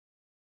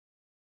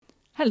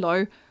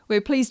Hello, we're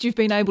pleased you've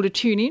been able to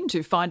tune in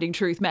to Finding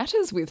Truth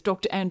Matters with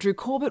Dr. Andrew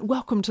Corbett.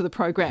 Welcome to the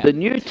program. The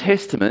New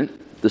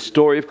Testament, the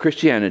story of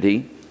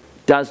Christianity,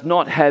 does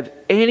not have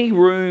any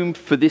room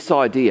for this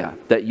idea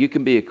that you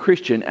can be a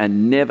Christian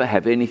and never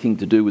have anything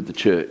to do with the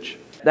church.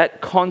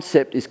 That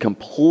concept is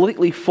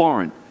completely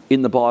foreign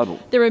in the Bible.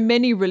 There are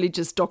many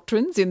religious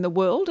doctrines in the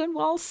world, and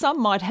while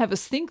some might have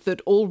us think that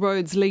all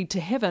roads lead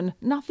to heaven,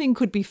 nothing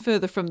could be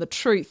further from the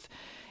truth.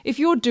 If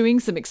you're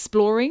doing some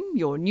exploring,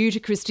 you're new to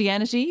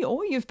Christianity,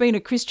 or you've been a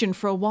Christian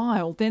for a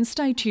while, then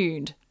stay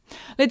tuned.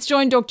 Let's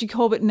join Dr.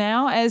 Corbett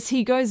now as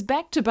he goes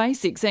back to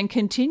basics and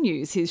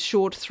continues his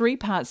short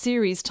 3-part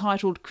series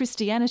titled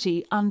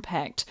Christianity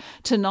Unpacked.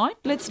 Tonight,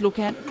 let's look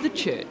at the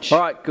church. All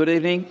right, good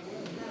evening.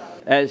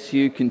 As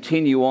you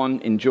continue on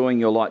enjoying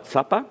your light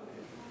supper,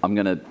 I'm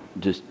going to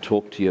just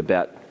talk to you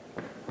about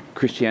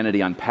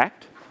Christianity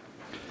Unpacked.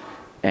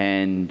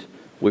 And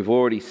we've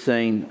already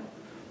seen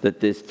that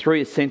there's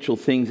 3 essential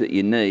things that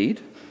you need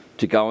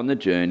to go on the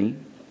journey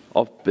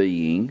of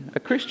being a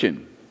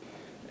Christian.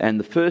 And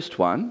the first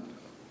one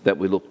that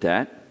we looked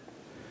at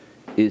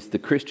is the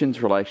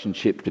Christian's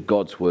relationship to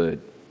God's Word.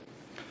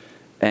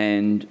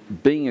 And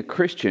being a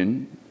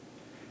Christian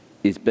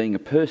is being a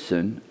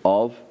person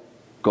of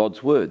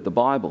God's Word, the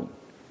Bible.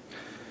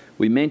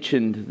 We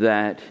mentioned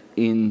that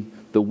in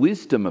the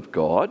wisdom of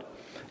God,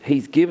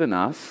 He's given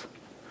us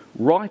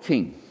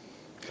writing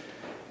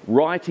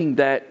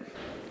that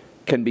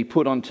can be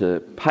put onto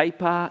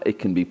paper, it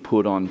can be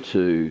put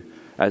onto,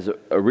 as it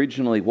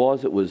originally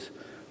was, it was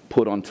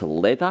put onto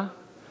leather,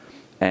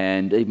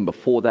 and even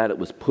before that it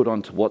was put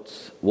onto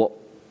what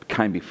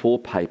came before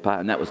paper,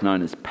 and that was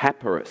known as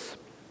papyrus.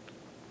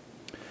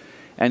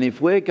 And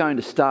if we're going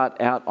to start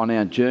out on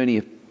our journey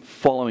of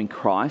following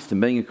Christ and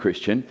being a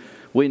Christian,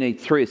 we need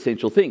 3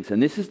 essential things,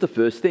 and this is the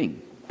first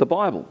thing: the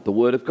Bible, the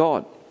Word of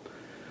God.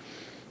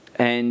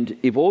 And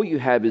if all you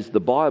have is the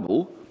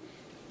Bible,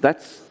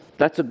 that's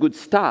a good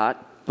start,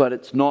 but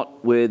it's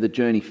not where the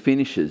journey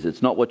finishes.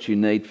 It's not what you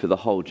need for the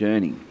whole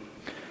journey.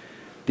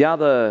 The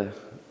other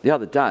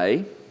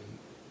day,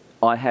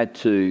 I had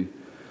to.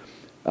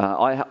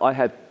 I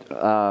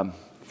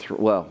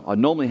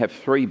normally have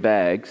 3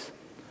 bags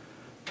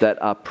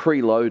that are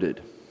preloaded.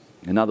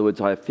 In other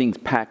words, I have things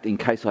packed in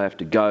case I have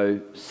to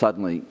go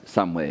suddenly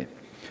somewhere,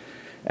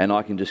 and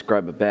I can just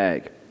grab a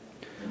bag.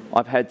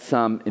 I've had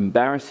some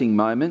embarrassing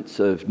moments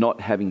of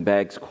not having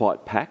bags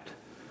quite packed,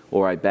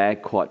 or a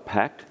bag quite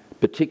packed,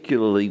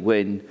 particularly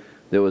when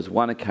there was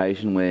one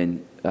occasion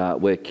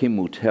where Kim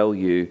will tell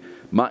you,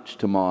 much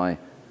to my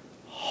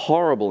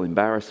horrible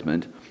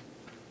embarrassment,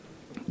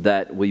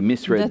 that we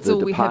misread That's the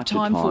all we have departure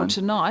time for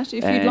tonight.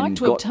 If you'd like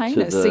to obtain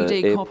a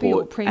CD copy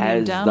or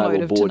premium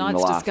download of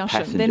tonight's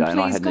discussion, then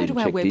please go to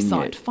our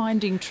website,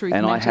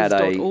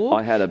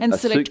 findingtruthmatters.org, and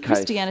select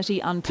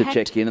Christianity Unpacked, to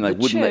check in, and they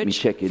wouldn't let me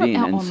check it in,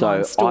 and so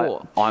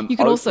you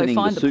can also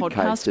find the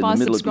podcast by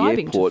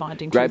subscribing to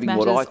Finding Truth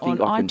Matters on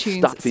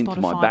iTunes,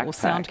 Spotify or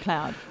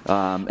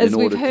SoundCloud. As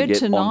we've heard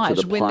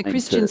tonight, when the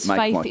Christian's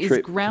faith is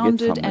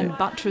grounded and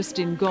buttressed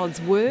in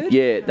God's Word,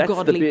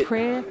 godly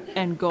prayer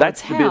and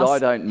God's house, that's the bit I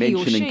don't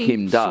mention and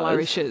Kim does.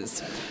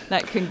 Flourishes.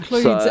 That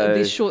concludes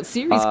this short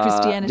series,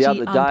 Christianity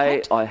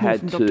Unpacked. I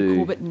had more from Dr.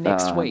 Corbett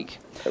next week.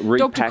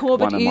 Dr.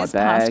 Corbett is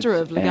pastor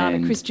of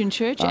Legana Christian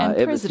Church and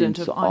president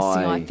of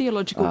ICI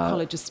Theological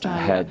College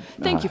Australia.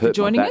 Thank you for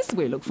joining us.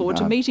 We look forward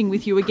to meeting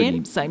with you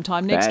again, same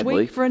time next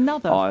week, for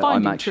another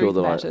Finding Truth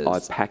Matters. I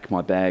pack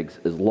my bags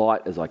as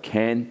light as I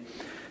can.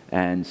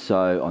 And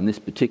so on this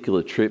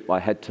particular trip, I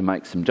had to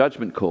make some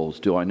judgment calls.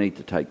 Do I need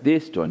to take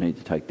this? Do I need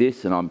to take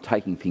this? And I'm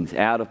taking things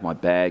out of my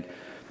bag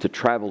to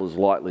travel as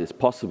lightly as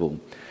possible.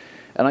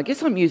 And I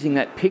guess I'm using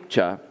that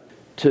picture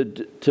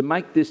to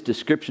make this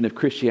description of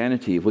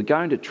Christianity. If we're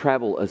going to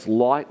travel as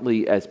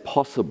lightly as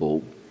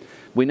possible,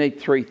 we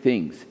need 3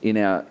 things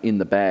in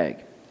the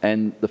bag.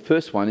 And the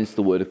first one is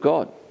the Word of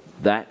God.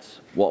 That's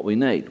what we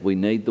need. We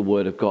need the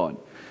Word of God.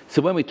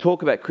 So when we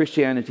talk about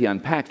Christianity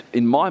Unpacked,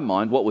 in my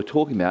mind, what we're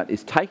talking about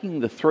is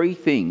taking the 3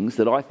 things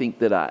that I think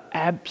that are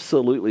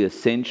absolutely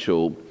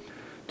essential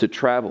to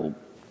travel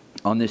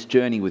on this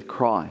journey with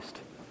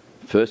Christ.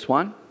 First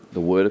one, the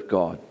Word of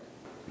God.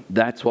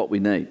 That's what we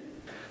need.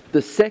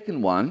 The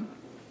second one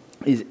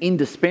is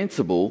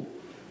indispensable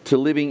to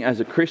living as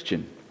a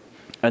Christian.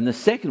 And the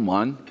second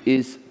one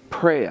is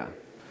prayer,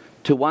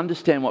 to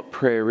understand what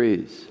prayer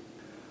is.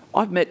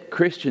 I've met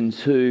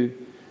Christians who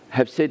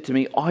have said to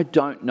me, I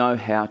don't know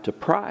how to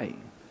pray.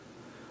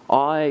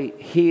 I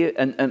hear,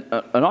 and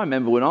I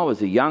remember when I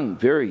was a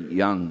very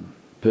young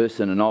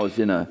person, and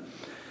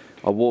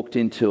I walked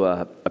into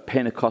a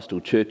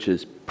Pentecostal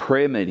church's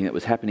prayer meeting that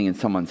was happening in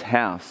someone's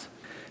house.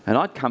 And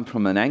I'd come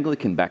from an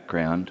Anglican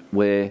background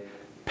where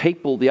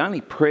the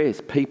only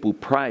prayers people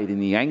prayed in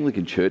the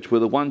Anglican church were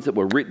the ones that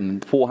were written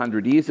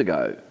 400 years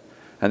ago.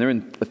 And they're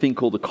in a thing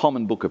called the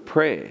Common Book of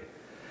Prayer.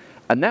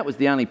 And that was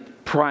the only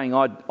praying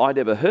I'd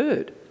ever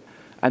heard.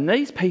 And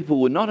these people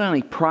were not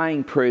only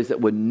praying prayers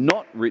that were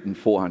not written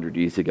 400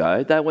 years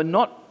ago, they were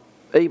not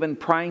even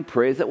praying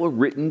prayers that were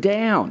written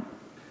down.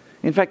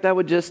 In fact, they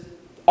were just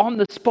on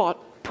the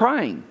spot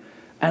praying.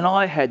 And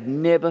I had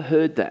never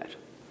heard that.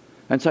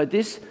 And so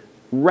this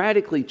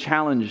radically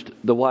challenged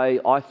the way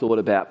I thought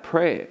about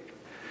prayer.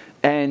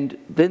 And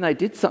then they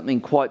did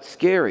something quite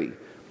scary.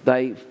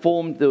 There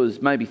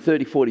was maybe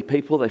 30, 40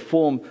 people. They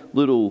formed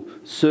little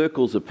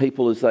circles of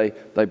people as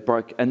they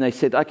broke. And they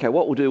said, okay,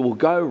 what we'll do, we'll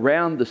go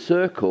round the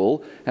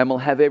circle and we'll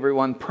have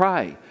everyone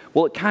pray.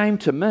 Well, it came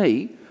to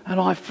me and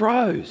I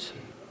froze.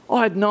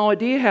 I had no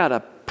idea how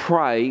to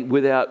pray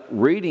without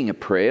reading a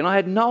prayer. And I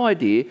had no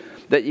idea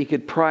that you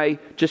could pray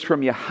just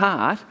from your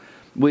heart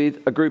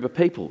with a group of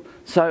people.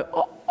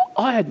 So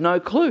I had no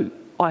clue.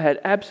 I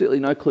had absolutely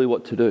no clue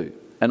what to do.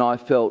 And I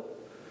felt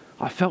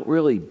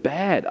really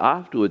bad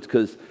afterwards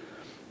because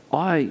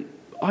I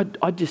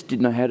just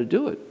didn't know how to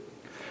do it.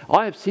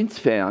 I have since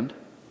found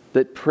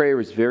that prayer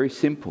is very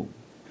simple.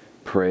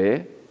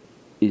 Prayer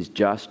is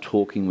just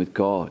talking with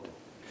God.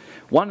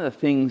 One of the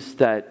things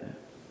that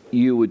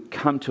you would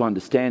come to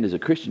understand as a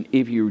Christian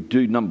if you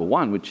do number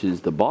one, which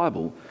is the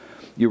Bible,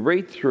 you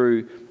read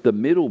through the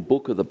middle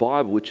book of the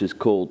Bible, which is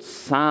called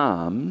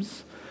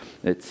Psalms.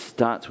 It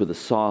starts with a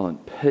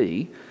silent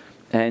P.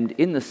 And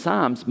in the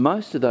Psalms,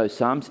 most of those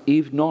Psalms,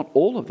 if not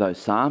all of those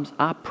Psalms,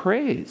 are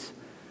prayers.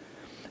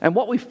 And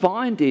what we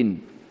find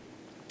in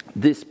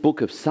this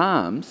book of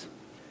Psalms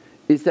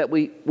is that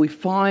we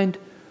find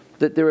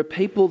that there are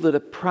people that are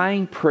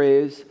praying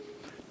prayers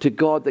to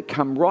God that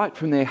come right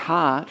from their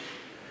heart.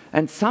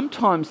 And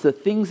sometimes the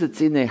things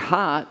that's in their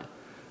heart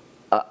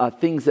are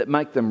things that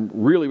make them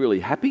really, really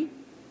happy.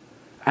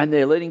 And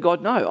they're letting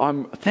God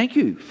know, thank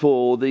you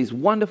for these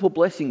wonderful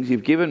blessings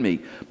you've given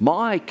me.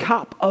 My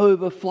cup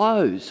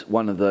overflows,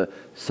 one of the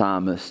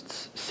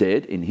psalmists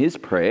said in his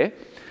prayer.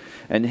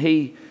 And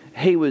he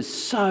was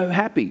so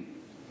happy.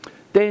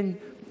 Then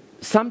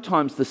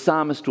sometimes the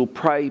psalmist will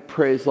pray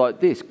prayers like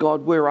this: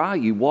 God, where are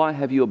you? Why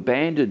have you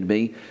abandoned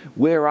me?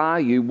 Where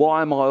are you?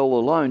 Why am I all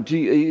alone?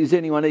 Is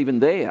anyone even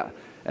there?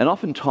 And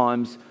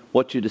oftentimes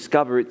what you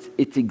discover,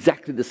 it's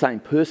exactly the same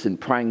person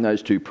praying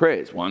those two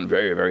prayers. One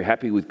very, very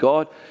happy with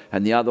God,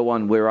 and the other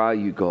one, where are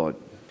you, God?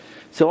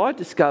 So I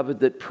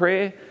discovered that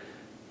prayer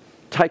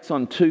takes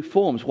on two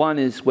forms. One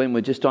is when we're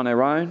just on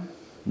our own,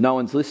 no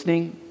one's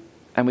listening,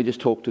 and we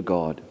just talk to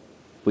God.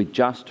 We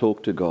just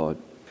talk to God.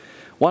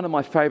 One of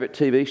my favourite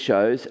TV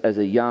shows as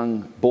a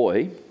young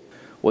boy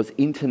was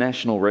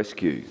International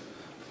Rescue.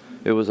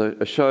 It was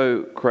a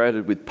show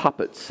created with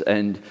puppets,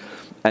 and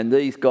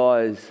these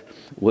guys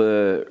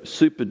were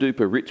super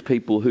duper rich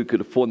people who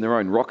could afford their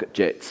own rocket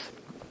jets.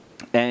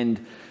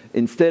 And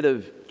instead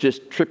of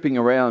just tripping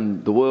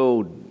around the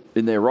world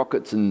in their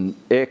rockets and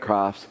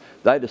aircrafts,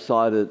 they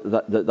decided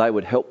that they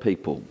would help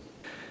people.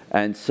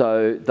 And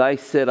so they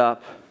set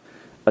up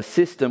a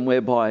system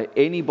whereby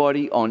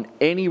anybody on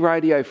any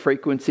radio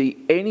frequency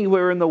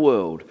anywhere in the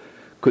world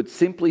could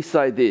simply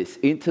say this: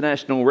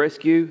 International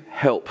Rescue,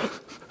 help.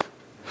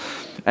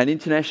 And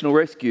International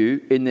Rescue,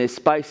 in their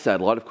space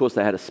satellite, of course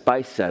they had a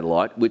space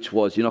satellite, which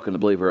was, you're not going to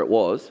believe where it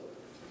was,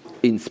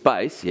 in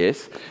space,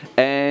 yes,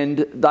 and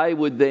they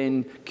would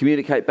then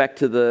communicate back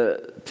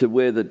to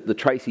where the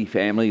Tracy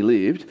family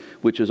lived,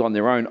 which was on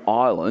their own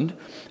island,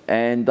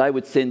 and they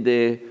would send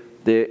their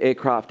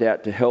aircraft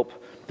out to help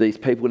these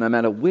people no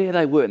matter where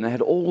they were. And they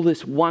had all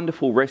this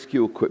wonderful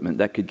rescue equipment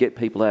that could get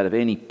people out of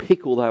any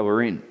pickle they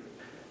were in.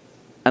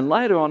 And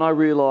later on I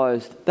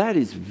realised that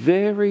is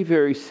very,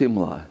 very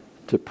similar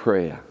to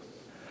prayer.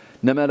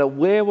 No matter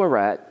where we're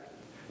at,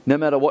 no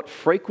matter what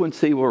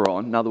frequency we're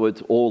on, in other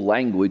words, all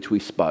language we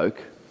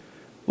spoke,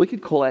 we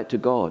could call out to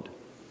God.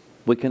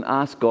 We can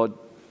ask God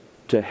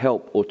to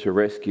help or to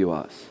rescue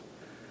us.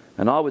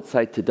 And I would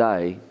say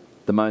today,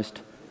 the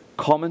most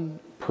common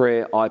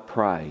prayer I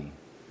pray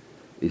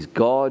is,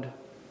 God,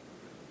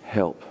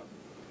 help,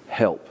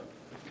 help.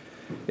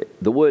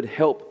 The word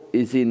help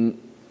is in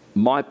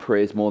my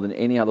prayers more than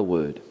any other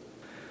word.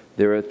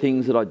 There are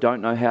things that I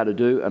don't know how to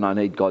do and I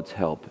need God's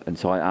help, and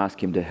so I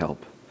ask Him to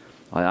help.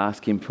 I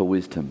ask Him for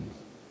wisdom.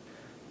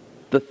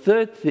 The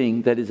third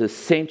thing that is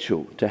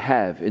essential to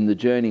have in the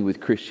journey with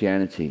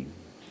Christianity: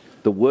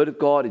 the Word of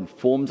God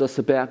informs us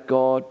about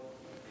God.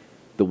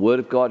 The Word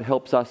of God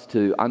helps us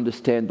to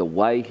understand the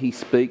way He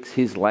speaks,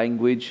 His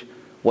language,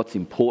 what's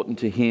important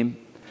to Him,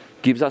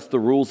 gives us the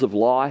rules of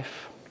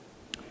life.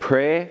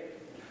 Prayer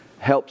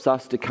helps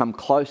us to come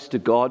close to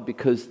God,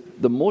 because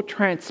the more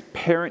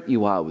transparent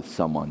you are with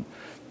someone,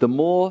 the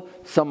more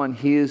someone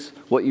hears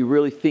what you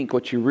really think,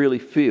 what you really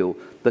feel,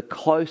 the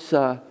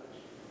closer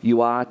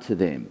you are to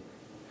them.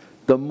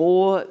 The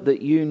more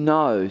that you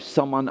know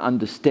someone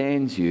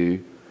understands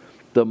you,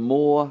 the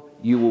more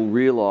you will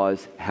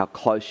realise how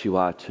close you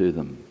are to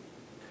them.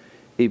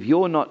 If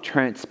you're not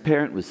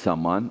transparent with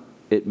someone,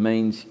 it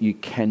means you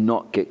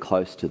cannot get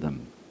close to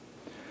them.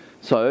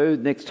 So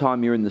next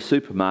time you're in the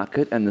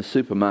supermarket and the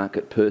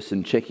supermarket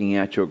person checking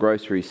out your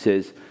groceries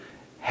says,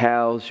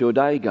 "How's your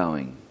day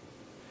going?"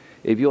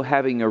 If you're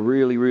having a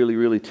really, really,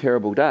 really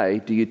terrible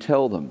day, do you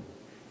tell them?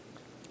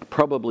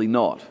 Probably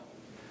not,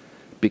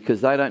 because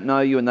they don't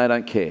know you and they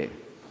don't care.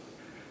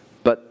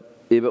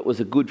 But if it was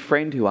a good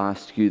friend who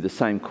asked you the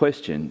same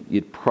question,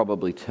 you'd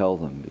probably tell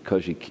them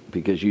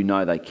because you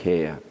know they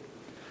care.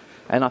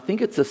 And I think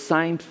it's the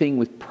same thing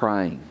with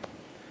praying.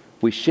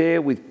 We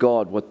share with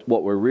God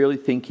what we're really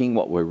thinking,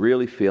 what we're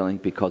really feeling,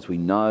 because we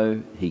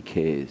know He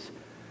cares.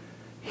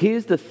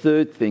 Here's the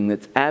third thing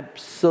that's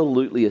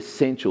absolutely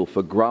essential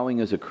for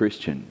growing as a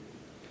Christian,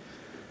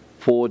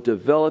 for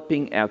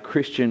developing our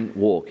Christian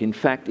walk. In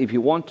fact, if you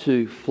want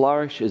to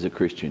flourish as a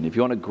Christian, if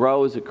you want to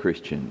grow as a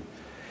Christian,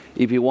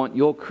 if you want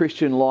your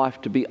Christian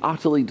life to be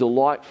utterly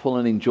delightful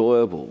and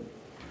enjoyable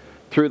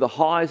through the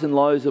highs and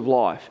lows of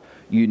life,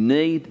 you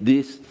need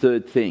this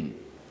third thing.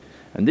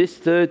 And this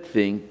third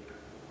thing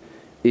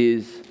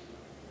is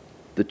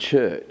the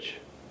church.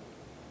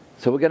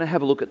 So we're going to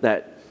have a look at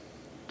that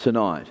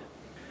tonight.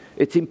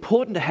 It's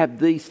important to have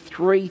these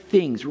three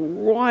things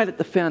right at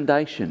the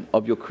foundation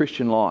of your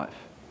Christian life.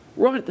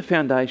 Right at the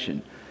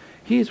foundation.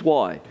 Here's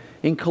why.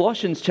 In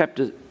Colossians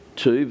chapter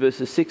 2,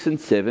 verses 6 and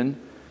 7,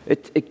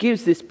 it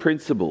gives this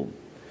principle.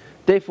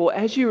 Therefore,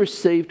 as you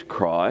received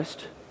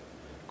Christ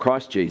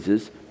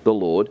Jesus, the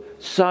Lord,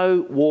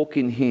 so walk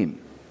in Him.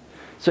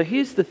 So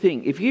here's the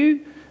thing. If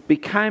you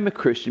became a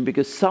Christian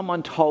because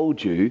someone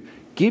told you,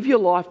 give your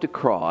life to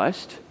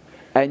Christ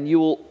and you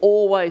will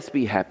always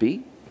be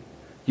happy,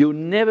 you'll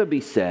never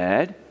be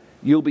sad,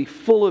 you'll be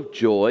full of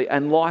joy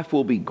and life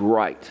will be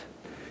great.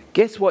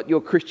 Guess what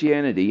your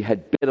Christianity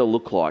had better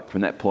look like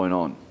from that point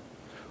on?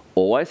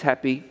 Always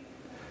happy,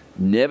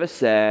 never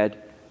sad,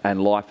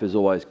 and life is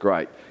always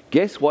great.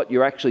 Guess what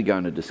you're actually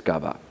going to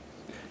discover?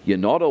 You're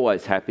not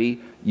always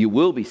happy, you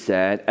will be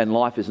sad, and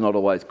life is not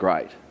always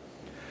great.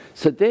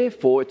 So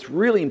therefore, it's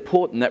really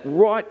important that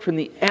right from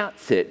the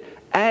outset,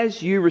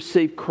 as you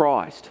receive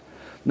Christ,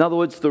 in other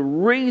words, the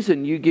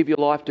reason you give your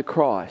life to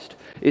Christ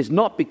is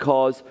not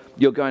because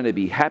you're going to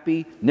be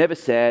happy, never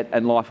sad,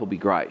 and life will be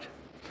great.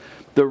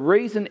 The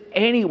reason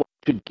anyone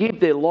should give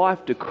their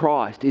life to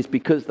Christ is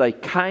because they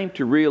came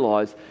to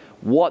realise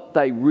what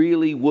they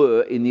really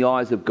were in the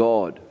eyes of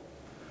God.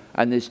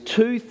 And there's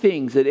two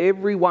things that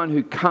everyone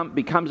who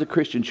becomes a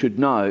Christian should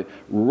know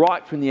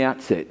right from the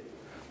outset.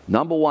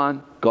 Number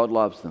one, God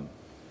loves them.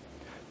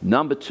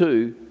 Number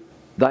two,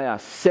 they are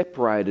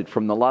separated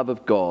from the love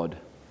of God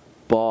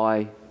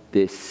by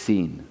their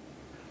sin.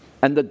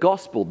 And the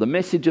gospel, the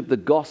message of the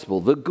gospel,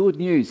 the good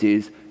news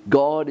is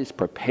God is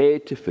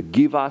prepared to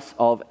forgive us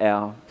of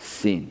our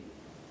sin.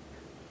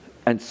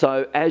 And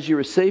so as you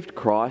received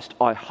Christ,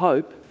 I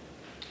hope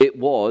it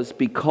was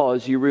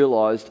because you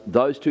realised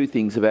those two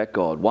things about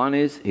God. One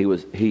is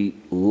He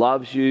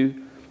loves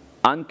you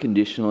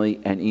unconditionally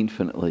and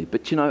infinitely.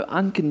 But you know,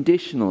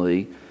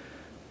 unconditionally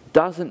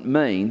doesn't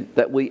mean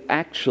that we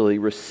actually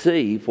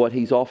receive what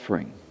He's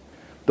offering.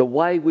 The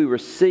way we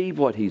receive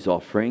what He's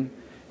offering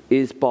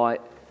is by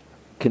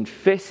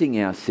confessing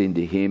our sin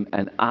to Him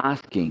and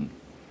asking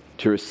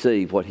to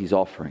receive what He's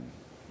offering.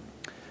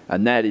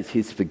 And that is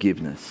His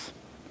forgiveness.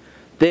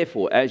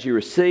 Therefore, as you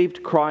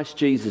received Christ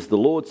Jesus the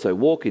Lord, so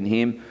walk in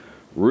Him,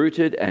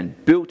 rooted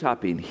and built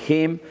up in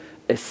Him,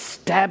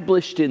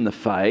 established in the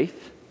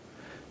faith,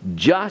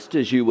 just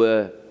as you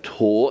were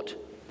taught,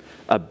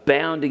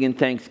 abounding in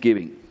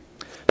thanksgiving.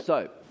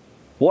 So,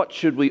 what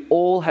should we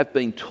all have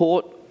been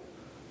taught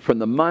from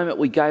the moment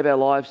we gave our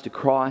lives to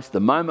Christ, the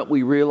moment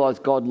we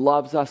realised God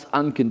loves us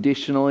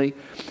unconditionally?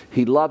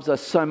 He loves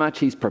us so much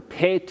He's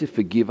prepared to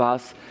forgive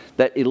us,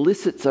 that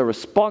elicits a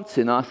response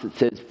in us that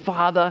says,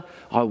 Father,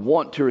 I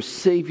want to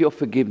receive your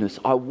forgiveness.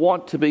 I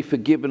want to be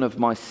forgiven of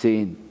my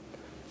sin.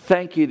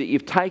 Thank you that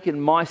you've taken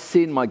my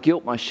sin, my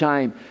guilt, my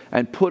shame,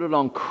 and put it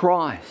on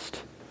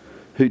Christ,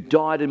 who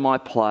died in my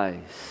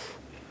place.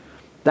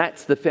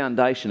 That's the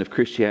foundation of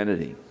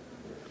Christianity.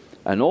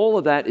 And all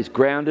of that is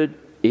grounded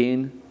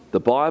in the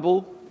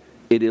Bible.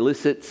 It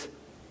elicits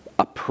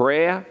a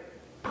prayer,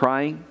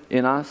 praying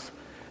in us.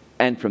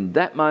 And from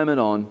that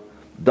moment on,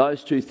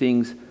 those two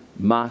things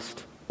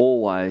must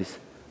always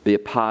be a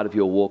part of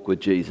your walk with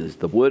Jesus.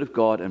 The Word of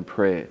God and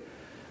prayer.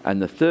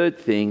 And the third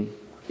thing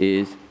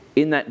is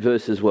in that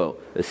verse as well.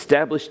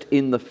 Established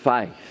in the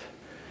faith.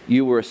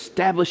 You were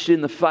established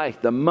in the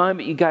faith. The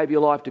moment you gave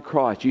your life to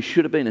Christ, you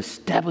should have been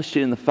established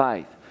in the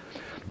faith.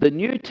 The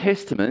New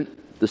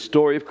Testament, the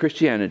story of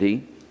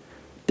Christianity,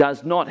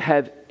 does not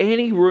have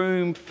any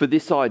room for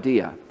this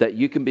idea that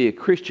you can be a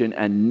Christian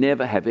and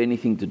never have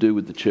anything to do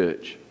with the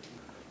church.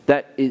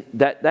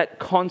 That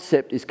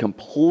concept is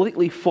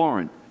completely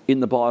foreign in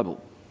the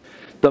Bible.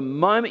 The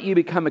moment you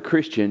become a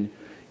Christian,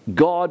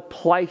 God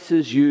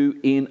places you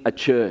in a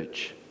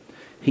church.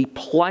 He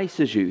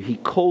places you. He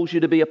calls you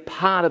to be a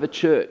part of a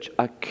church,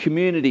 a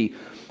community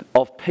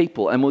of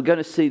people. And we're going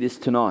to see this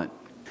tonight.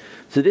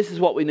 So this is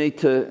what we need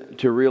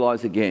to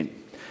realise again.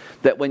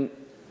 That when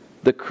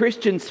the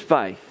Christian's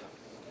faith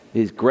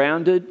is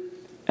grounded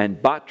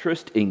and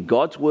buttressed in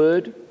God's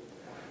Word,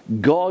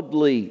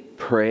 godly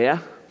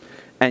prayer,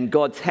 and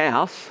God's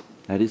house,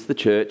 that is the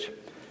church,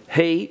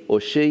 he or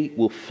she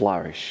will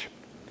flourish.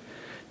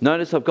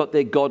 Notice I've got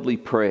there godly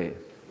prayer.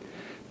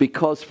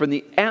 Because from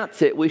the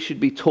outset we should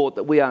be taught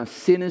that we are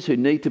sinners who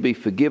need to be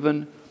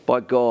forgiven by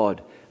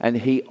God. and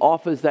he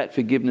offers that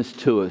forgiveness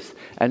to us.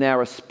 And our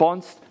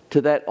response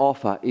to that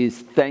offer is,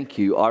 thank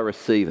you, I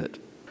receive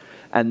it.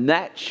 And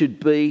that should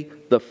be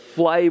the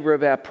flavour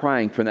of our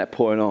praying from that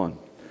point on.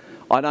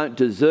 I don't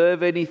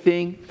deserve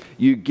anything.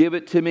 You give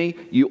it to me,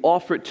 you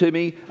offer it to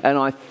me, and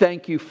I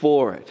thank you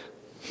for it.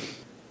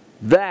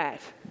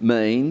 That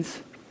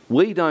means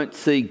we don't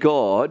see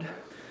God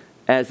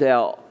as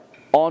our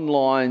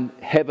online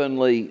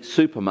heavenly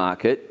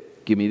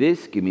supermarket. Give me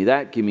this, give me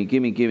that, give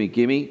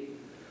me.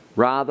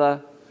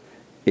 Rather,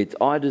 it's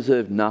I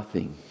deserve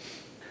nothing.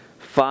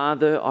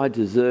 Father, I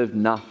deserve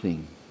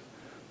nothing.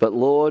 But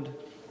Lord,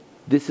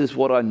 this is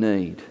what I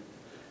need.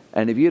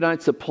 And if you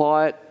don't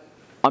supply it,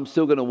 I'm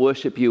still going to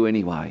worship you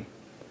anyway.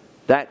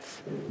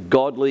 That's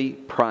godly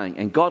praying.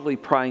 And godly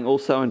praying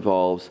also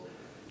involves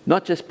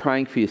not just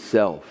praying for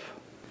yourself.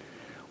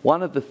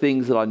 One of the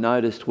things that I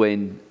noticed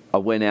when I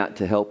went out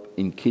to help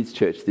in kids'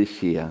 church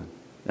this year,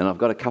 and I've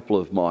got a couple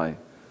of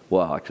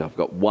I've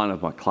got one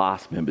of my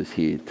class members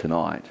here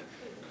tonight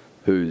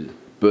whose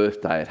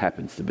birthday it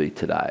happens to be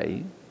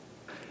today.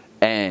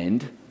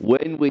 And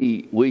when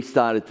we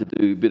started to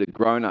do a bit of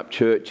grown-up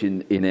church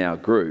in our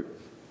group,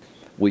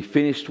 we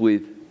finished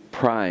with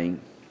praying,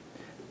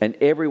 and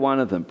every one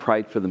of them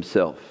prayed for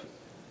themselves,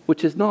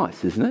 which is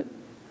nice, isn't it?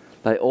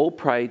 They all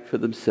prayed for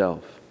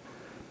themselves.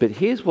 But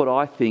here's what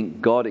I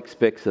think God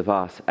expects of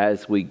us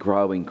as we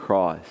grow in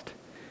Christ.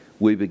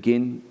 We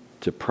begin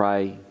to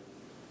pray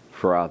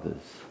for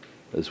others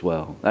as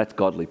well. That's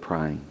godly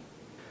praying.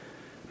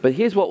 But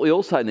here's what we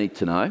also need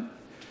to know.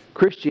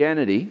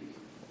 Christianity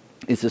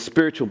is a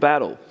spiritual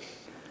battle.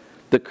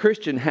 The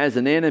Christian has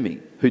an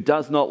enemy who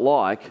does not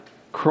like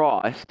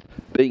Christ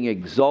being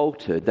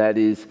exalted, that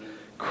is,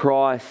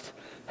 Christ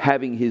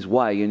having his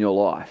way in your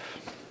life.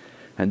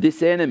 And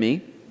this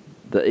enemy,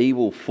 the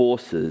evil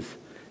forces,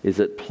 is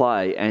at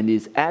play and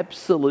is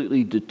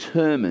absolutely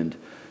determined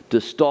to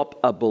stop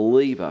a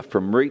believer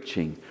from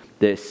reaching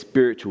their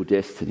spiritual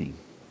destiny.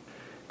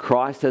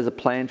 Christ has a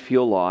plan for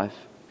your life.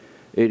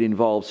 It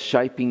involves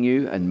shaping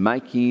you and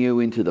making you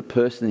into the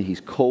person that he's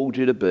called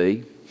you to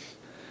be.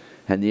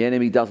 And the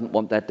enemy doesn't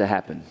want that to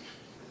happen.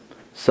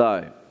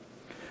 So,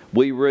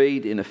 we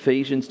read in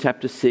Ephesians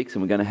chapter 6,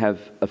 and we're going to have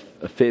a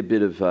fair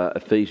bit of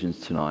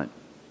Ephesians tonight.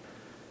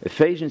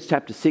 Ephesians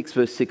chapter 6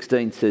 verse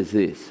 16 says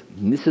this,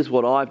 and this is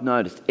what I've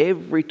noticed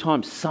every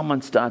time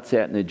someone starts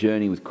out in their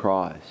journey with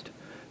Christ,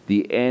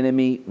 the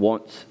enemy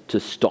wants to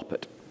stop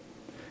it.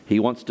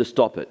 He wants to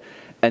stop it.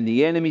 And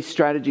the enemy's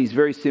strategy is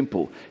very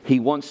simple. He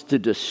wants to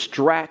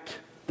distract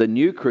the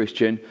new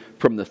Christian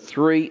from the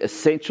three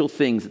essential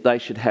things that they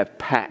should have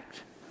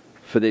packed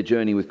for their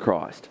journey with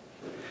Christ.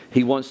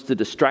 He wants to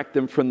distract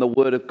them from the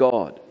Word of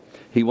God.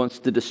 He wants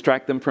to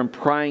distract them from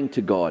praying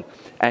to God.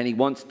 And he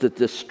wants to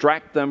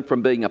distract them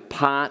from being a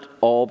part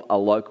of a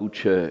local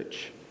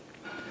church.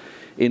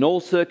 In all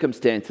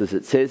circumstances,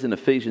 it says in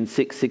Ephesians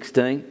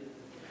 6:16,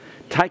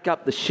 take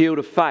up the shield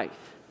of faith,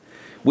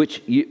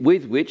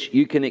 with which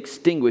you can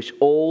extinguish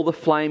all the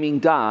flaming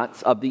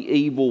darts of the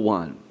evil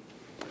one.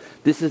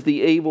 This is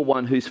the evil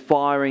one who's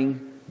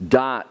firing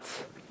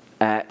darts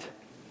at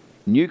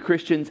new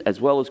Christians as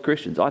well as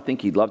Christians. I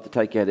think he'd love to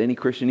take out any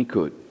Christian he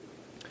could.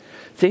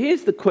 So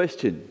here's the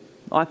question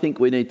I think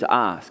we need to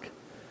ask,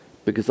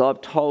 because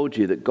I've told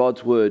you that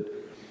God's Word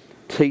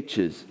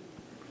teaches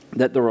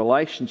that the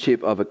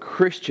relationship of a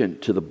Christian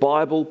to the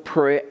Bible,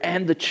 prayer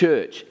and the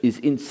church is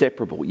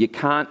inseparable. You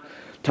can't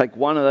take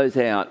one of those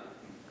out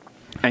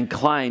and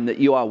claim that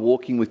you are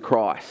walking with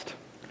Christ.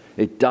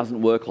 It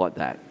doesn't work like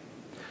that.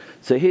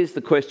 So here's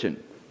the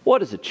question.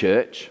 What is a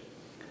church?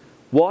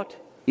 What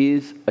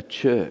is a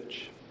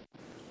church?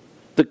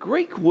 The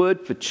Greek word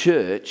for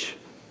church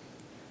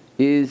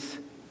is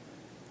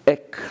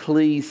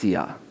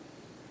ecclesia.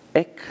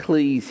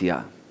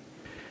 Ecclesia.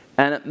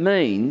 And it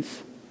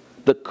means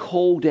the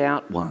called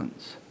out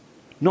ones.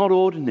 Not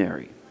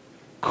ordinary.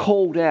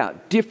 Called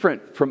out.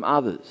 Different from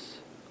others.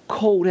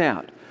 Called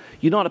out.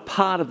 You're not a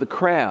part of the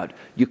crowd.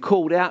 You're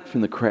called out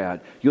from the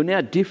crowd. You're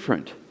now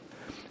different.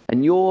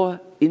 And you're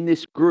in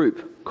this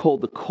group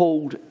called the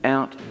called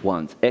out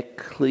ones.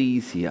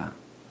 Ecclesia.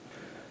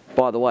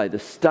 By the way, the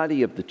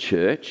study of the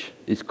church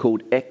is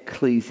called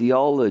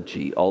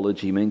ecclesiology.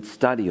 Ology means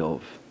study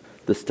of.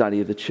 The study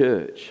of the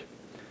church.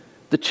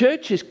 The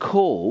church is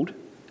called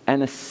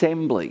an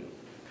assembly.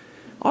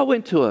 I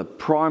went to a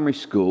primary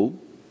school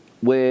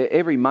where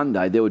every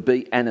Monday there would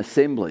be an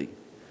assembly.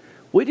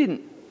 We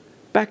didn't,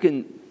 back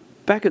in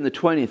the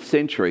 20th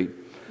century,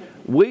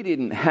 we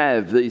didn't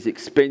have these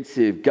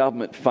expensive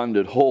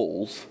government-funded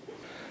halls.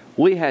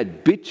 We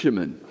had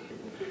bitumen.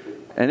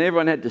 And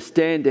everyone had to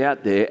stand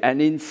out there.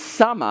 And in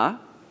summer,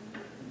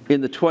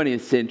 in the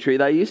 20th century,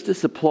 they used to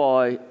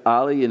supply,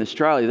 Ali, in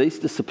Australia, they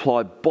used to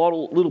supply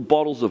little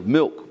bottles of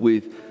milk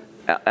with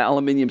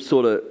aluminium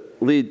sort of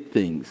lid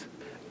things.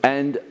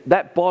 And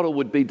that bottle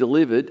would be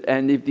delivered,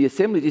 and if the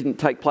assembly didn't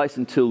take place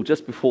until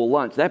just before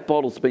lunch, that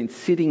bottle's been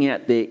sitting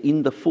out there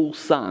in the full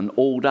sun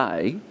all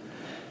day.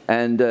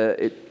 And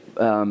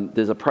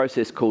there's a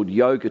process called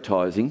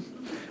yogurtizing,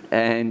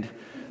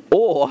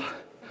 or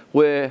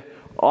where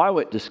I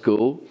went to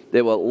school,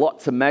 there were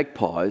lots of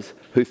magpies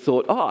who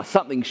thought, oh,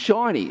 something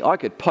shiny, I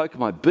could poke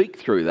my beak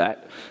through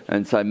that,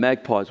 and so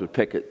magpies would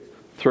peck it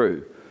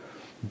through.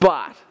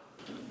 But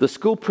the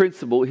school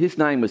principal, his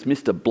name was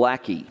Mr.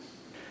 Blackie,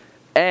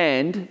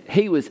 and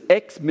he was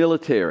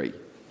ex-military.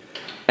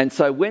 And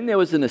so when there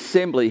was an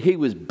assembly, he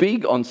was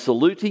big on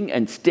saluting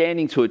and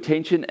standing to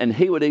attention, and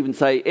he would even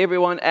say,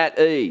 everyone at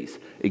ease,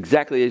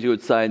 exactly as you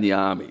would say in the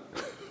army.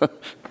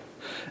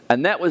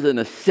 And that was an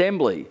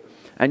assembly.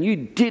 And you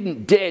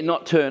didn't dare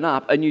not turn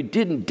up, and you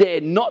didn't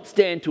dare not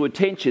stand to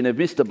attention if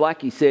Mr.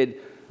 Blackie said,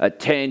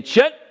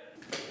 attention,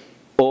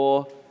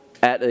 or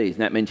at ease.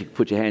 And that meant you could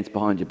put your hands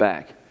behind your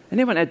back. And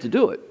everyone had to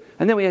do it.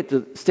 And then we had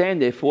to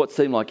stand there for what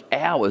seemed like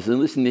hours and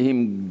listen to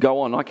him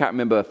go on. I can't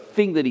remember a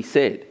thing that he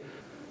said.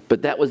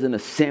 But that was an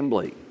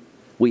assembly.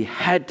 We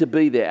had to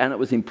be there, and it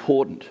was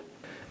important.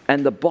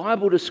 And the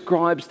Bible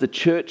describes the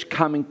church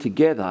coming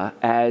together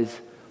as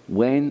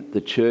when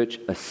the church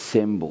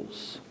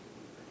assembles.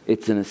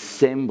 It's an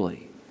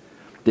assembly.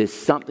 There's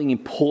something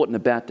important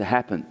about to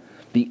happen.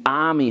 The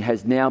army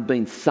has now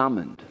been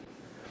summoned.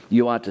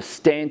 You are to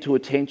stand to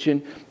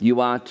attention.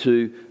 You are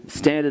to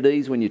stand at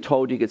ease when you're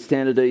told you could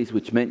stand at ease,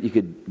 which meant you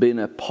could be in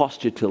a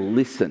posture to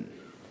listen.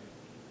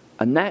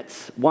 And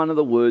that's one of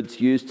the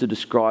words used to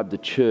describe the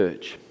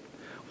church.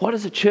 What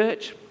is a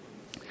church?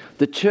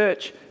 The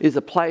church is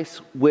a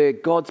place where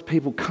God's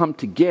people come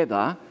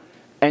together,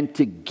 and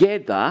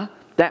together,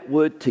 that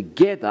word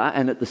together,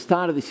 and at the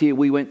start of this year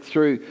we went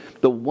through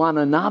the one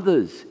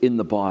another's in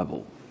the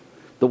Bible,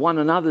 the one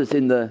another's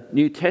in the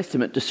New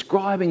Testament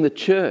describing the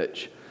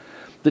church.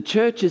 The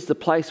church is the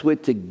place where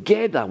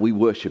together we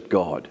worship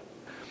God.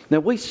 Now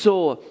we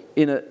saw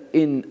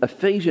in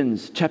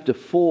Ephesians chapter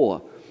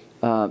 4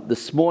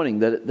 this morning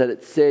that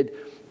it said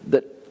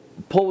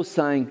that Paul was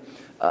saying,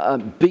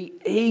 be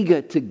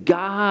eager to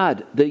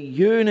guard the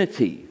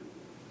unity.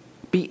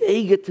 Be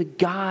eager to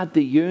guard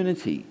the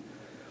unity.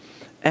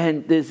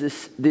 And there's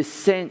this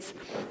sense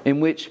in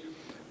which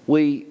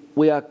we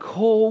are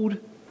called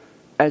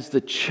as the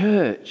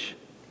church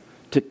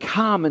to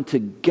come and to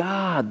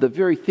guard the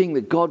very thing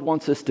that God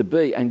wants us to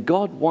be. And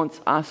God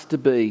wants us to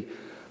be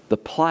the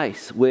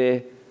place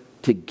where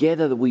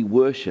together we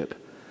worship.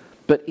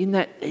 But in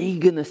that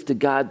eagerness to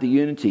guard the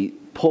unity,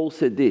 Paul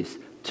said this,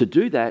 to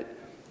do that,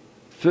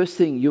 first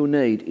thing you'll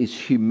need is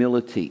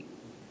humility.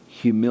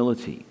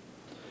 Humility.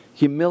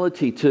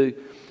 Humility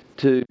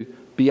to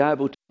be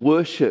able to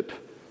worship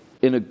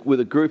with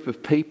a group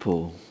of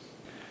people.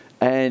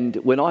 And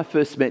when I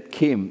first met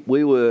Kim,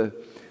 we were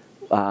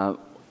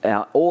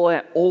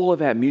all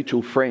of our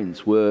mutual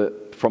friends were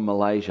from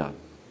Malaysia.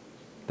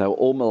 They were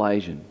all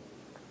Malaysian.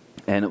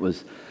 And it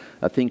was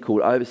a thing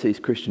called Overseas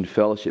Christian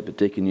Fellowship at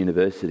Deakin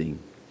University.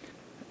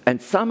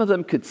 And some of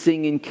them could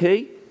sing in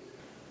key,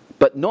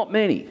 but not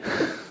many.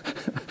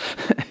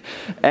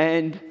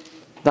 And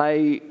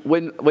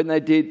when they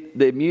did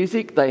their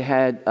music, they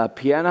had a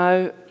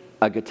piano,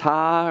 a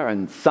guitar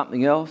and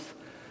something else,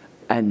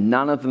 and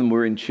none of them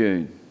were in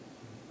tune,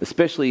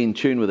 especially in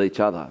tune with each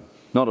other.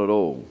 Not at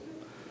all.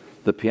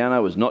 The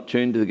piano was not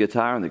tuned to the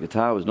guitar, and the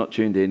guitar was not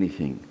tuned to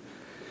anything.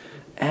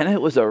 And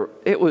it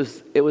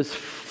was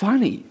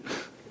funny,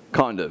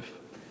 kind of,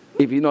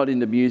 if you're not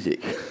into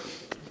music.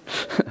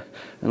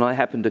 And I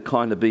happened to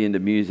kind of be into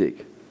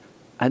music.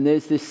 And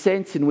there's this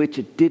sense in which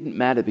it didn't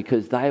matter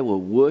because they were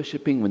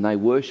worshipping. When they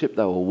worshipped,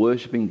 they were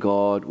worshipping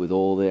God with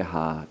all their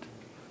heart.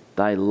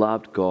 They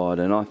loved God,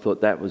 and I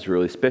thought that was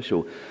really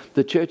special.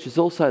 The church is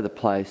also the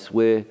place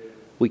where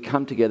we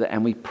come together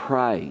and we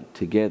pray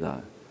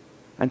together.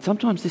 And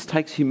sometimes this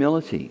takes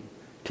humility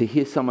to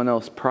hear someone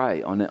else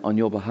pray on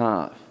your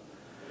behalf.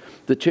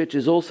 The church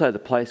is also the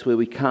place where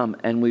we come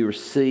and we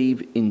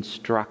receive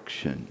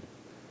instruction,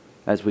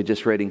 as we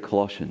just read in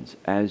Colossians,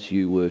 as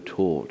you were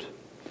taught.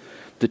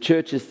 The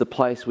church is the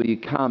place where you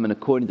come, and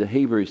according to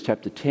Hebrews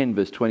chapter 10,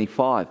 verse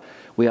 25,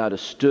 we are to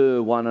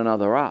stir one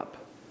another up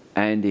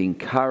and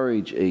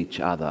encourage each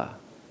other,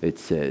 it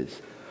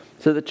says.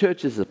 So the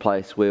church is the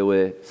place where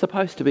we're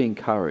supposed to be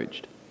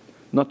encouraged,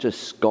 not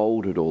just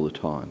scolded all the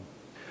time.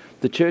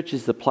 The church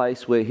is the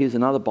place where, here's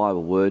another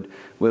Bible word,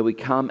 where we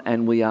come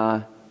and we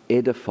are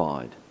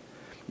edified.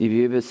 If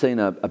you've ever seen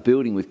a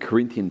building with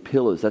Corinthian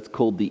pillars, that's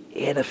called the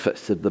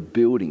edifice of the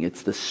building.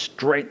 It's the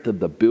strength of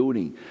the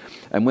building.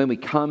 And when we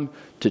come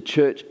to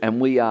church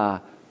and we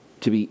are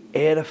to be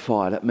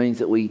edified, it means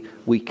that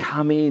we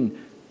come in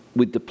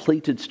with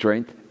depleted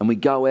strength and we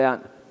go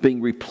out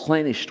being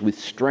replenished with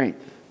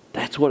strength.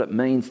 That's what it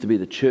means to be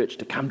the church,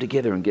 to come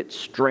together and get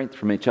strength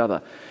from each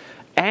other.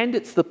 And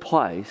it's the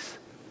place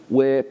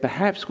where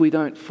perhaps we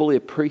don't fully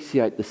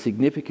appreciate the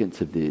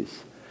significance of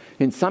this.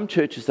 In some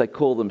churches, they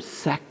call them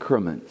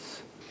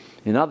sacraments.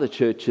 In other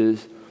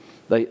churches,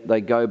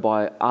 they go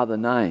by other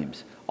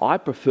names. I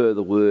prefer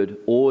the word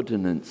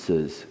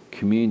ordinances,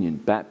 communion,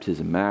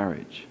 baptism,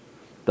 marriage,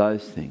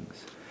 those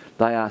things.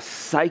 They are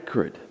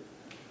sacred.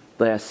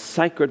 They are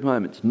sacred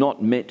moments,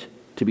 not meant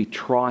to be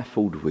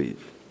trifled with.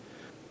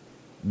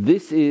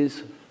 This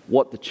is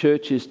what the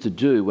church is to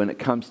do when it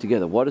comes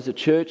together. What is a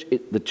church?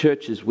 The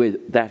church is where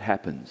that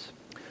happens.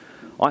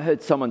 I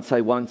heard someone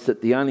say once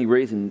that the only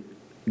reason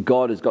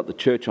God has got the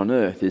church on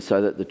earth is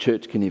so that the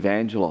church can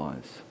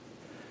evangelise.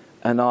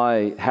 And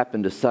I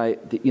happen to say,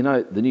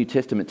 that, the New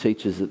Testament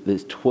teaches that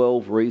there's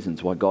 12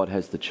 reasons why God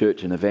has the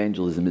church, and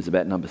evangelism is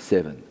about number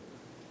 7.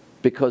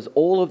 Because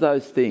all of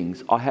those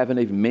things, I haven't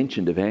even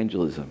mentioned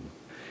evangelism.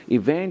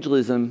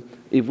 Evangelism,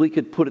 if we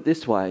could put it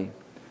this way,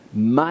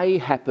 may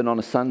happen on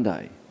a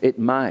Sunday. It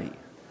may.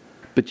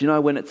 But you know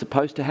when it's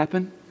supposed to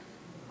happen?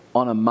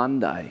 On a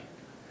Monday.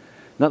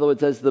 In other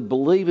words, as the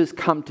believers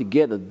come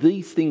together,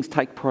 these things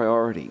take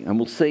priority. And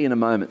we'll see in a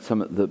moment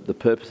some of the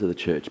purpose of the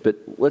church. But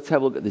let's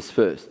have a look at this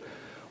first.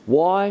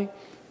 Why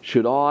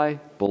should I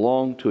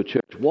belong to a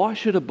church? Why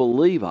should a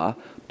believer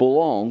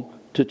belong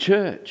to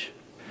church?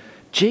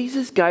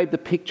 Jesus gave the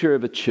picture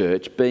of a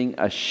church being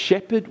a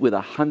shepherd with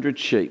 100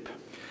 sheep.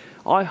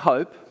 I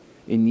hope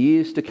in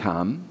years to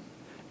come,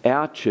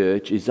 our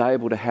church is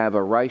able to have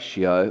a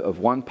ratio of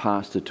one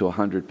pastor to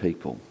 100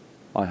 people.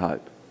 I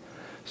hope.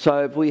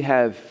 So if we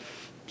have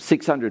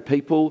 600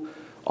 people,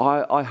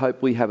 I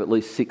hope we have at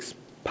least 6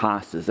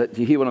 pastors. Do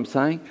you hear what I'm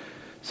saying?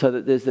 So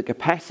that there's the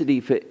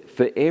capacity for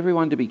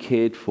everyone to be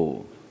cared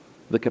for.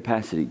 The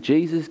capacity.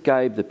 Jesus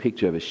gave the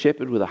picture of a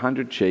shepherd with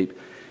 100 sheep,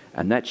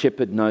 and that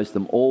shepherd knows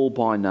them all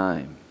by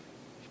name.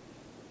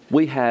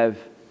 We have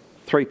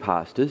 3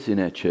 pastors in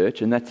our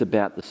church, and that's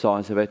about the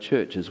size of our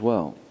church as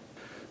well.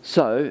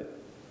 So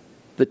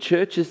the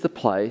church is the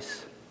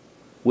place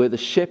where the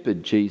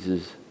shepherd,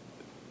 Jesus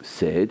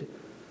said,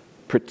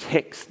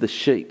 protects the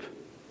sheep.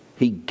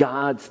 He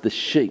guards the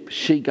sheep.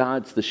 She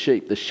guards the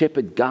sheep. The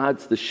shepherd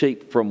guards the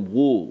sheep from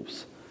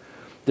wolves.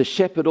 The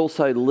shepherd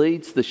also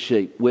leads the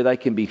sheep where they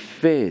can be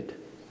fed.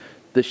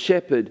 The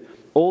shepherd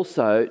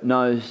also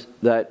knows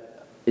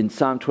that in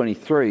Psalm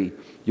 23,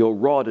 your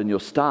rod and your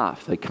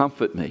staff, they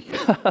comfort me.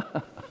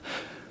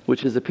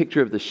 Which is a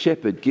picture of the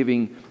shepherd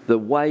giving the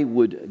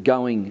wayward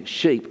going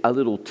sheep a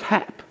little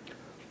tap.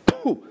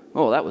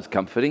 Oh, that was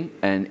comforting.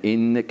 And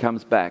in it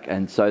comes back.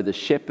 And so the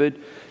shepherd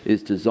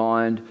is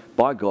designed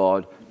by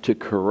God to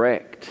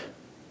correct.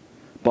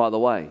 By the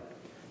way,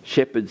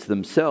 shepherds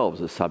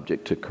themselves are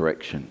subject to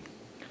correction.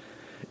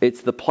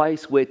 It's the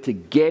place where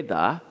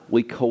together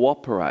we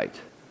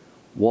cooperate.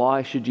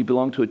 Why should you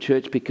belong to a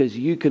church? Because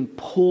you can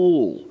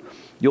pool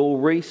your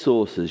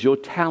resources, your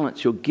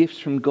talents, your gifts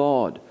from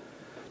God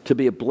to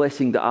be a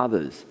blessing to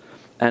others.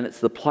 And it's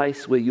the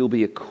place where you'll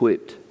be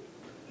equipped.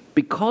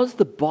 Because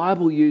the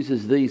Bible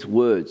uses these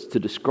words to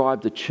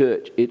describe the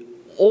church,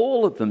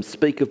 all of them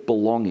speak of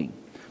belonging.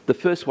 The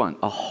first one,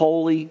 a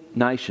holy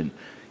nation.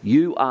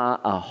 You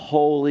are a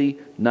holy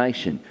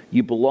nation.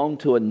 You belong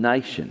to a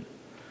nation.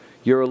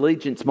 Your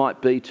allegiance might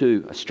be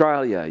to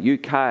Australia,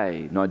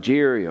 UK,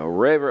 Nigeria, or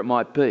wherever it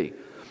might be.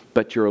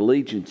 But your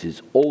allegiance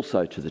is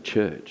also to the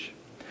church.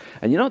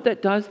 And you know what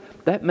that does?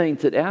 That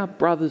means that our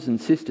brothers and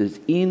sisters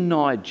in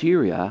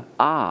Nigeria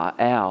are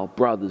our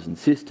brothers and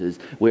sisters.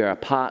 We're a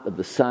part of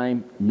the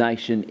same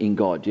nation in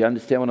God. Do you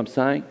understand what I'm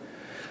saying?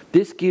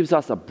 This gives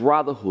us a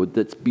brotherhood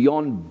that's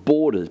beyond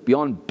borders,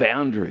 beyond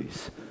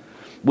boundaries.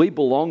 We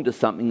belong to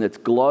something that's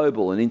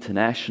global and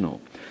international.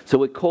 So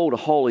we're called a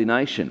holy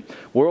nation.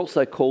 We're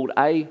also called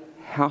a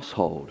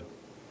household.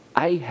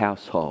 A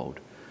household.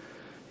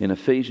 In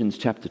Ephesians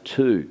chapter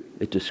 2,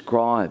 it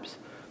describes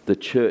the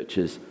church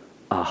as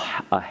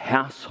a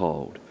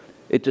household.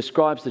 It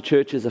describes the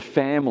church as a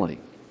family.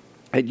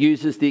 It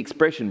uses the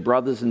expression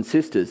brothers and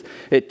sisters.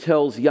 It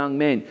tells young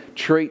men,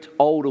 treat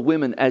older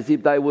women as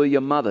if they were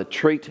your mother.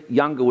 Treat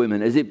younger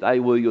women as if they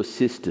were your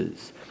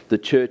sisters. The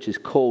church is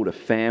called a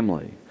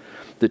family.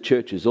 The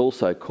church is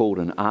also called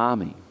an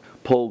army.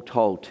 Paul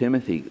told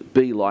Timothy,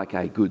 be like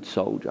a good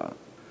soldier.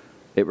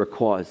 It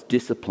requires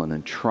discipline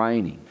and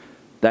training.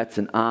 That's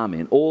an army.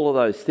 And all of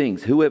those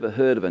things, who ever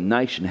heard of a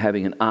nation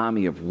having an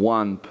army of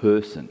one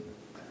person?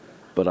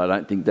 But I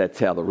don't think that's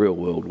how the real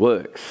world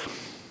works.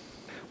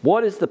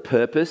 What is the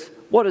purpose?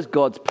 What is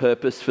God's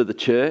purpose for the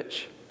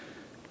church?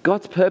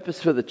 God's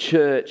purpose for the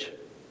church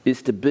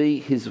is to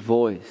be his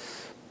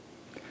voice.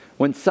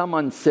 When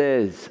someone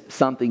says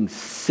something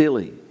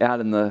silly out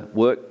in the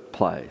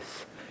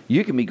workplace,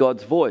 you can be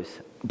God's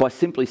voice by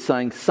simply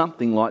saying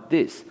something like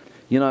this.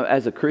 You know,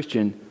 as a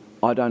Christian,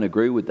 I don't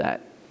agree with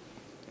that.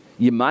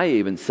 You may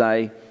even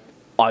say,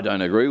 I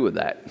don't agree with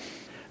that.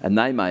 And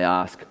they may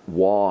ask,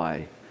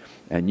 why?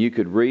 And you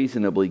could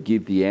reasonably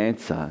give the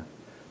answer,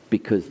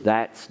 because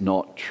that's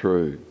not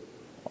true.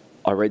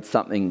 I read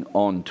something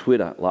on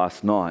Twitter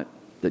last night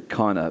that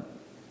kind of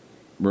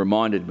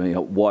reminded me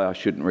of why I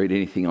shouldn't read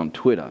anything on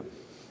Twitter.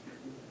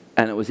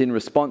 And it was in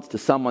response to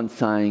someone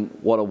saying,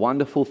 what a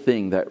wonderful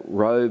thing that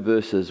Roe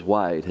versus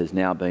Wade has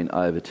now been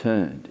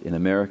overturned in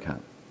America.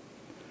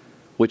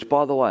 Which,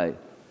 by the way,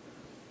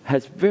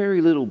 has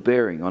very little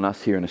bearing on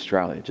us here in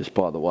Australia, just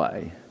by the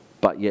way.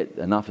 But yet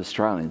enough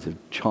Australians have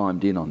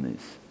chimed in on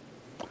this.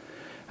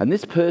 And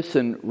this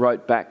person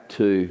wrote back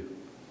to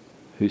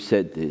who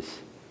said this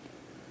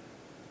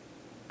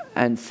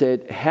and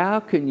said,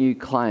 how can you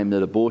claim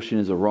that abortion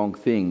is a wrong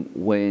thing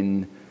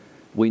when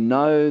we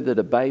know that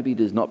a baby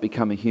does not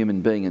become a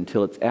human being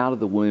until it's out of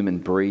the womb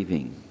and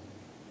breathing?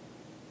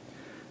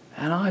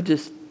 And I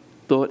just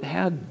thought,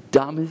 how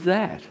dumb is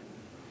that?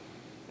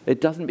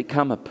 It doesn't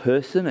become a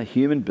person, a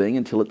human being,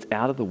 until it's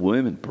out of the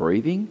womb and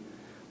breathing.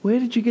 Where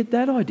did you get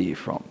that idea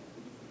from?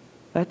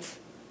 That's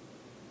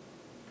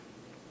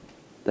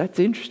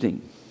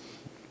interesting.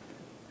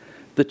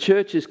 The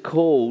church is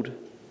called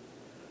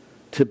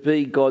to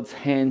be God's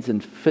hands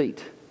and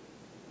feet,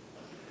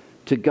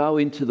 to go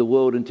into the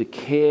world and to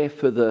care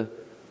for the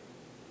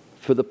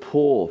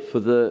poor, for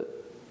the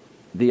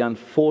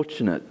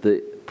unfortunate,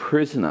 the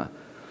prisoner,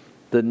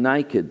 the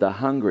naked, the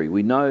hungry.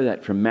 We know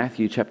that from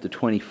Matthew chapter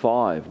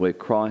 25, where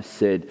Christ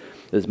said,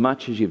 as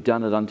much as you've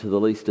done it unto the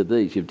least of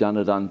these, you've done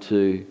it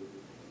unto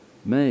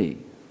me.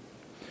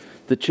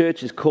 The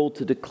church is called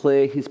to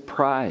declare his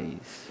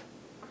praise.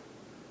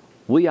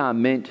 We are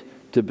meant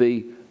to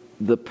be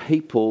the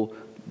people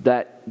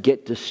that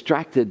get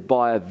distracted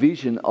by a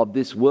vision of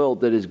this world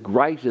that is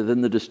greater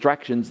than the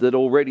distractions that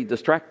already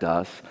distract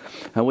us.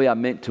 And we are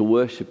meant to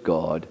worship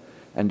God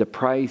and to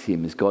praise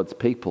him as God's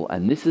people.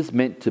 And this is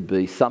meant to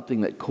be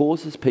something that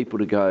causes people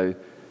to go,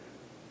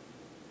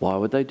 why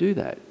would they do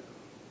that?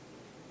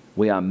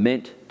 We are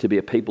meant to be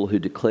a people who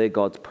declare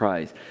God's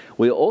praise.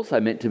 We are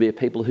also meant to be a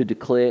people who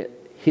declare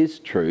his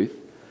truth.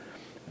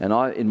 And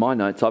in my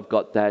notes, I've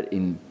got that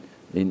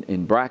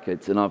in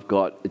brackets, and I've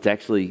got, it's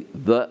actually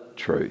the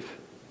truth.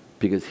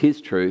 Because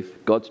his truth,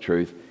 God's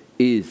truth,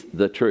 is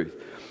the truth.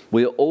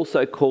 We are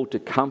also called to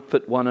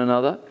comfort one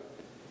another.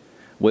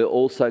 We're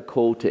also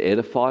called to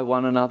edify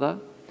one another.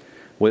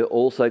 We're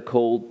also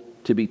called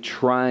to be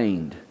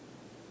trained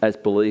as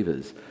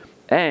believers.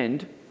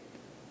 And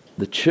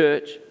the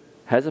church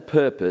has a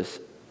purpose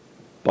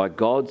by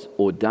God's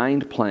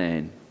ordained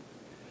plan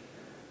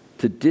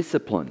to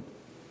discipline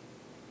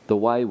the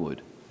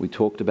wayward. We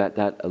talked about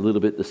that a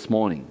little bit this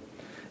morning.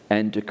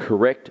 And to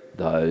correct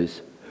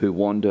those who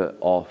wander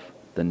off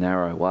the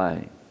narrow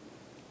way.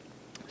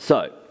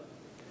 So,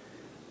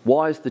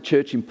 why is the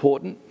church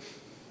important?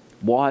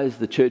 Why is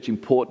the church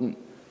important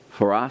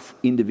for us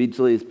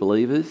individually as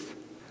believers?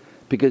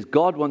 Because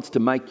God wants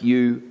to make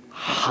you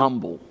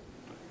humble.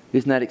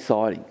 Isn't that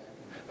exciting?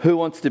 Who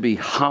wants to be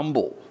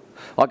humble?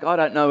 Like, I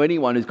don't know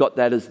anyone who's got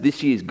that as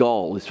this year's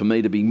goal, is for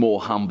me to be more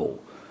humble.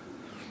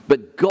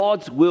 But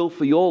God's will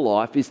for your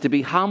life is to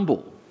be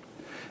humble.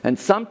 And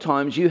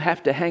sometimes you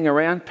have to hang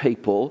around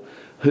people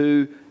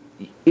who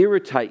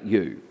irritate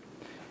you.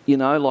 You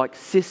know, like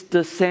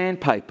Sister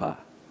Sandpaper.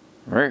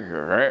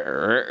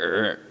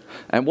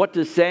 And what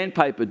does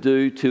sandpaper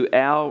do to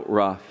our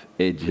rough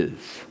edges?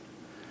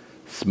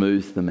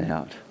 Smooths them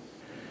out.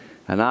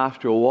 And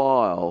after a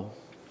while,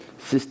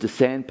 Sister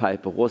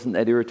Sandpaper wasn't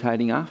that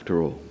irritating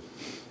after all.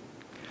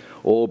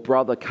 Or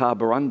Brother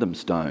Carborundum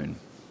Stone.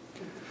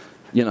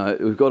 You know,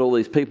 we've got all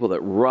these people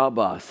that rub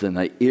us and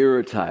they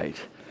irritate.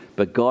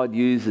 But God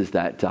uses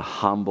that to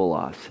humble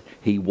us.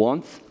 He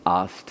wants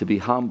us to be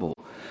humble.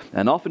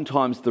 And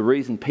oftentimes the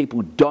reason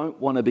people don't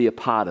want to be a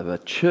part of a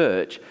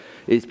church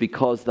is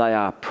because they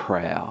are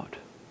proud.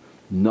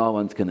 No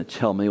one's going to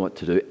tell me what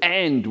to do.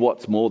 And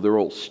what's more, they're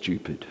all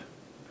stupid.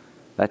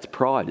 That's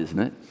pride, isn't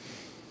it?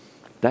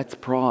 That's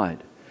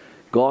pride.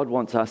 God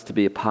wants us to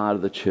be a part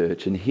of the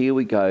church. And here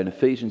we go in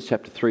Ephesians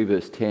chapter 3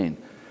 verse 10.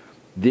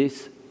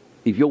 This,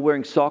 if you're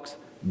wearing socks,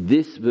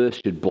 this verse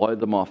should blow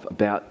them off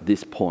about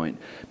this point,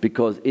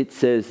 because it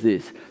says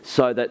this: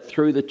 so that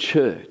through the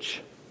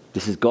church,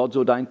 this is God's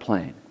ordained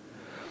plan,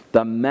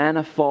 the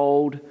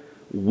manifold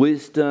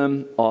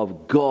wisdom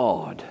of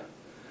God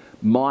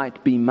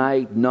might be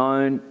made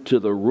known to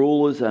the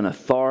rulers and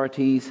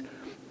authorities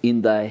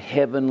in the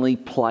heavenly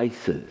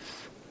places.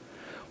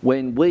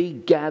 When we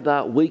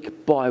gather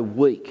week by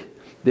week,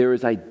 there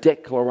is a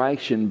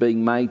declaration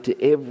being made to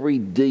every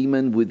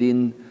demon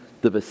within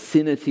the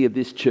vicinity of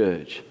this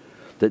church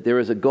that there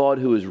is a God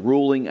who is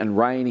ruling and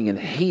reigning, and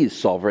He is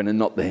sovereign and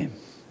not them.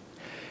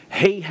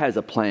 He has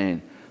a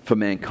plan for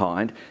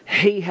mankind.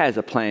 He has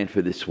a plan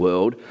for this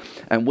world.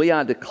 And we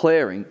are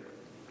declaring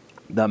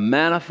the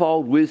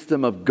manifold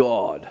wisdom of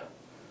God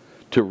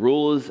to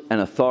rulers and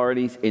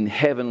authorities in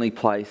heavenly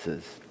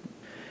places.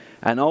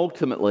 And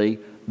ultimately,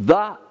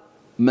 that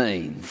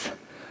means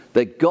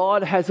that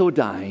God has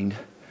ordained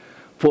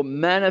for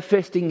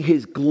manifesting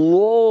His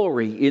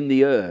glory in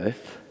the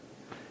earth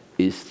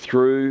is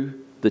through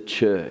the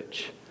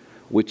church,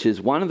 which is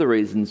one of the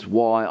reasons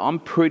why I'm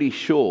pretty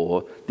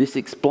sure this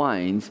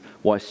explains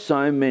why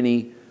so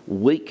many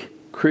weak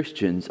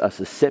Christians are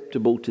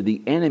susceptible to the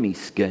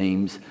enemy's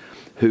schemes,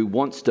 who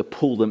wants to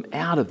pull them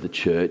out of the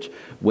church,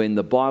 when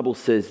the Bible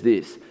says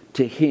this: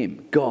 to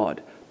Him,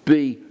 God,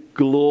 be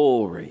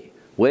glory.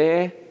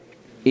 Where?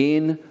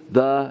 In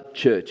the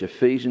church.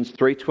 Ephesians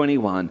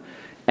 3:21.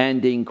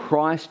 And in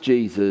Christ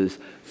Jesus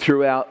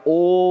throughout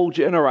all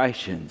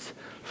generations,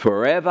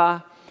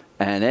 forever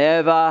and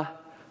ever.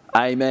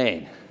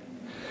 Amen.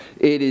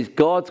 It is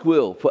God's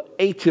will for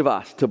each of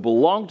us to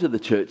belong to the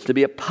church, to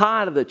be a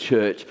part of the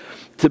church,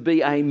 to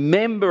be a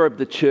member of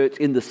the church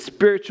in the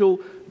spiritual,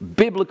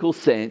 biblical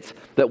sense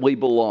that we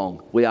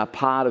belong. We are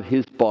part of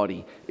His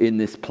body in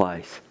this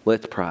place.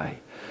 Let's pray.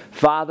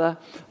 Father,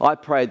 I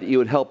pray that you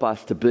would help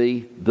us to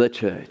be the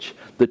church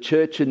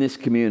in this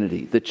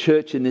community, the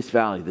church in this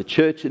valley, the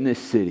church in this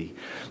city.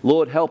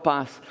 Lord, help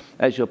us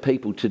as your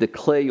people to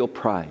declare your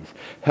praise.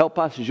 Help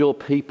us as your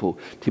people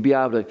to be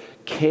able to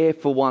care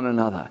for one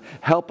another.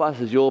 Help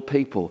us as your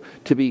people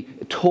to be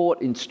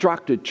taught,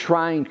 instructed,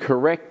 trained,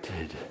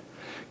 corrected.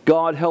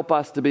 God, help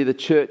us to be the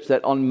church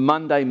that on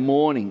Monday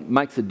morning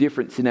makes a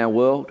difference in our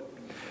world.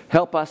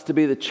 Help us to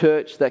be the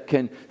church that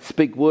can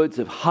speak words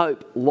of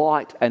hope,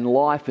 light and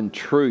life and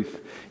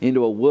truth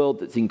into a world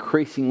that's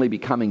increasingly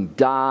becoming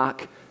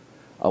dark,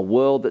 a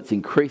world that's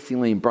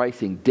increasingly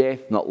embracing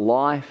death, not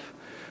life,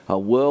 a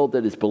world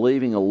that is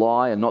believing a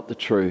lie and not the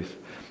truth.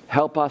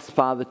 Help us,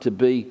 Father, to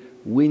be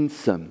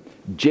winsome,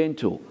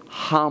 gentle,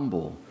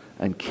 humble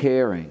and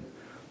caring,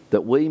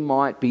 that we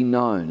might be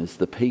known as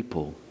the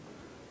people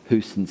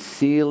who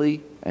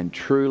sincerely and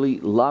truly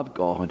love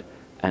God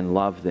and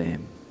love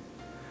them.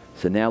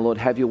 So now, Lord,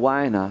 have your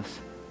way in us.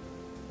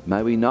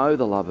 May we know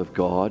the love of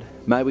God.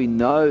 May we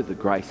know the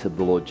grace of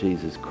the Lord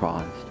Jesus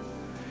Christ.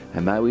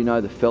 And may we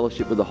know the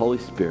fellowship of the Holy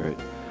Spirit.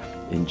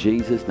 In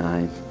Jesus'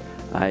 name,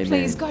 amen.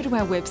 Please go to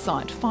our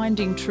website,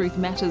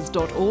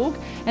 findingtruthmatters.org,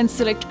 and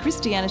select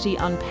Christianity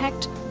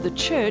Unpacked, the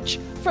Church,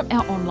 from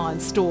our online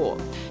store.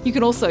 You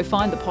can also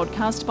find the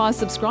podcast by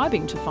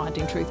subscribing to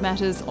Finding Truth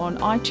Matters on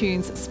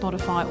iTunes,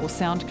 Spotify or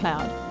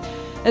SoundCloud.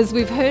 As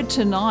we've heard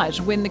tonight,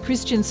 when the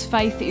Christian's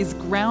faith is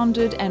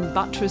grounded and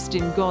buttressed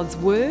in God's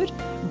word,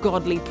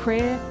 godly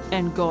prayer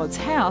and God's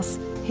house,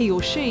 he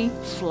or she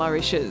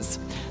flourishes.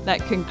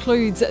 That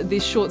concludes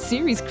this short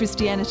series,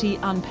 Christianity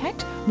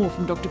Unpacked. More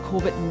from Dr.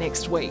 Corbett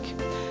next week.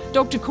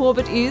 Dr.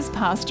 Corbett is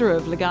pastor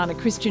of Legana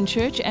Christian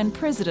Church and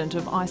president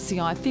of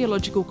ICI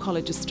Theological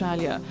College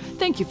Australia.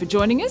 Thank you for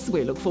joining us.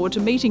 We look forward to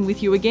meeting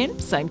with you again,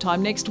 same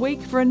time next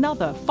week, for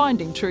another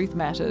Finding Truth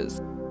Matters.